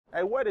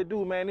Hey, what it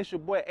do, man? It's your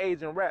boy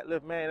Agent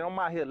Ratliff, man. I'm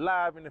out here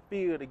live in the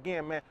field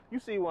again, man. You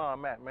see where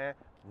I'm at, man.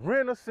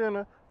 Rent a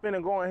center,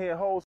 finna go in here,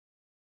 hold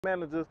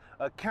managers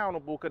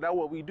accountable, because that's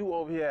what we do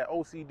over here at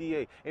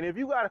OCDA. And if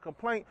you got a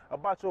complaint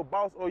about your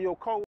boss or your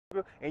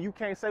coworker and you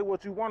can't say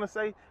what you want to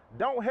say,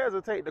 don't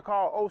hesitate to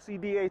call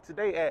OCDA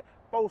today at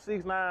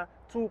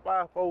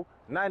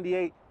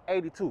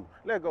 469-254-9882.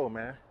 Let's go,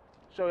 man.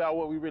 Show y'all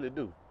what we really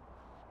do.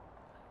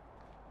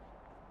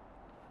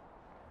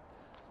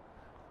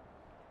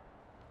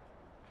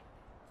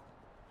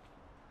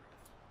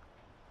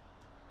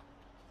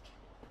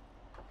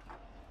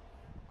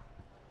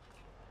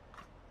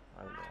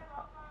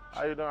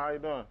 How you doing? How you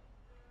doing?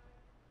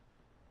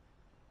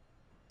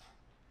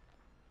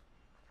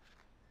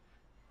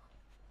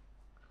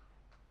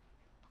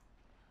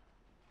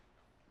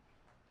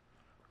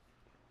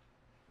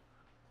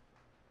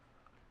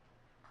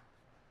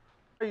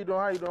 How you doing?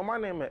 How you doing? My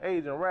name is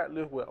Agent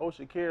Ratliff with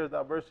OCDA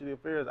Diversity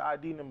Affairs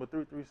ID number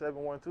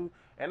 33712,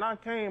 and I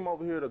came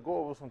over here to go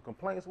over some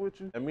complaints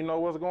with you. Let me know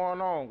what's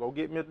going on. Go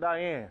get Miss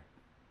Diane.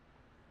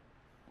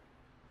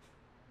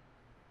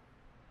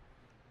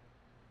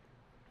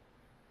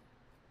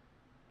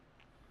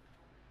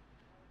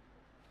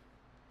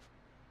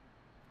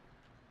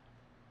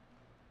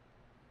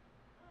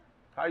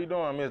 How you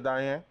doing, Miss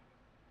Diane?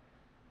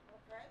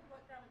 Okay, what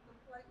kind of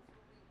complaints will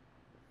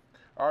be?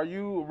 Are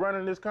you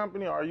running this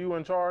company? Are you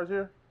in charge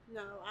here?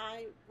 No,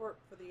 I work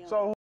for the owner.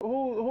 So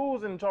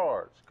who's in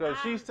charge? Because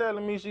she's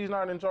telling me she's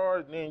not in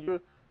charge. Then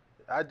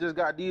I just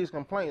got these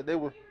complaints. They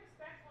were.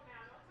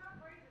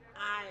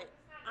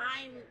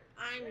 I'm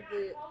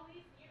the.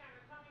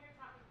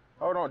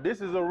 Hold on. This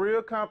is a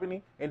real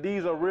company, and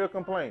these are real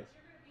complaints.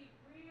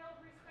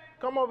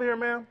 Come over here,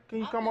 ma'am. Can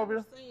you come over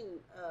here? I've never seen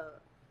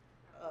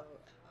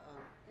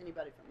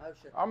anybody from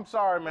OSHA. I'm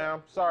sorry,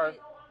 ma'am. Sorry.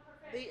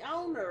 The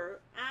owner,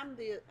 I'm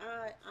the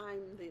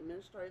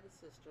administrative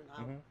assistant.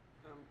 I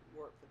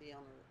work for the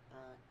owner,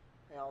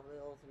 pay all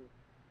bills and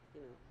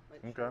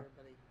make sure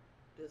everybody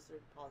does their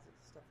deposits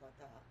and stuff like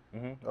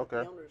that.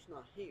 Okay. The owner's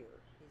not here.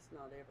 He's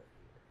not ever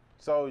here.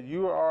 So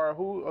you are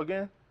who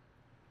again?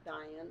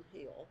 Diane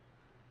Hill.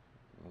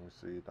 Let me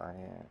see,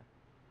 Diane.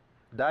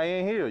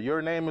 Diane Hill.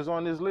 Your name is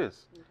on this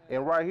list. Okay.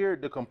 And right here,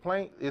 the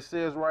complaint, it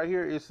says right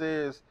here, it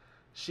says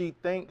she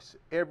thinks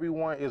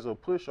everyone is a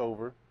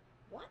pushover.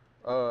 What?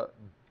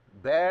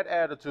 Bad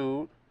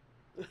attitude.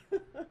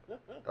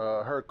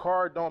 Her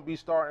car don't be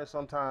starting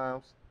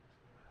sometimes.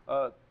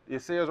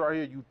 It says right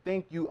here, you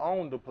think you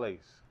own the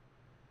place.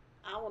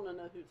 I want to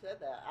know who said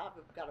that. I've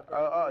got a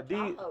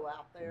Tahoe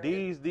out there.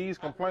 These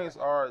complaints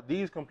are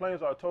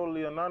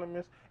totally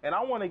anonymous, and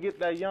I want to get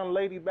that young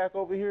lady back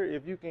over here.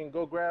 If you can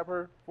go grab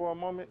her for a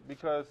moment,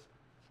 because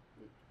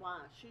why?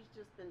 She's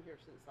just been here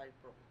since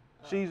April.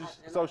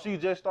 She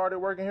just started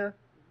working here,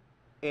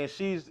 and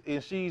she's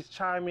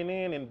chiming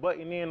in and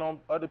butting in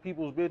on other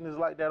people's business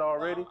like that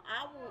already. Well,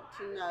 I want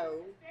to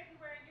know.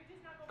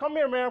 Come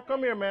here, ma'am.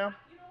 Come here, ma'am.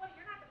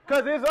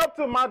 Because it's up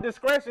to my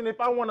discretion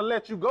if I want to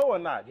let you go or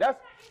not.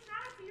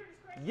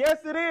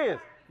 Yes, it is.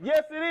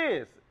 Yes, it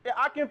is.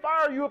 I can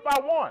fire you if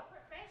I want.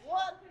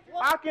 What?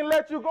 I can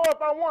let you go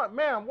if I want.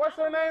 Ma'am, what's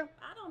her name?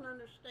 I don't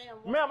understand.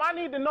 Ma'am, I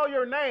need to know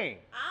your name.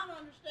 I don't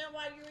understand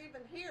why you're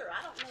even here.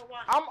 I don't know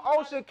why. I'm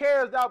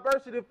OCDA's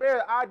Diversity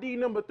Affairs ID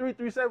number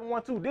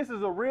 33712. This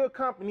is a real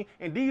company,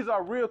 and these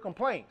are real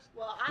complaints.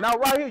 Well, now,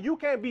 right here, you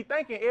can't be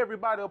thinking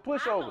everybody a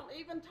pushover. I don't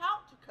even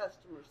talk to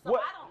customers, so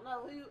I don't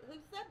know who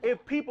said that.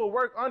 If people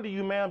work under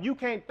you, ma'am, you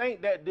can't think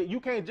that you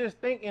can't just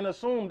think and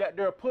assume that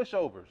they're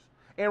pushovers.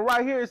 And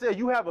right here it says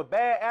you have a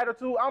bad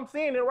attitude. I'm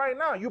seeing it right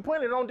now. You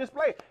putting it on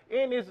display,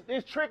 and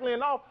it's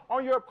trickling off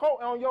on your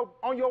coat on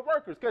your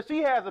workers because she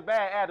has a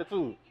bad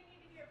attitude.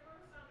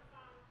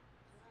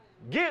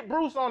 Get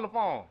Bruce on the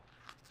phone.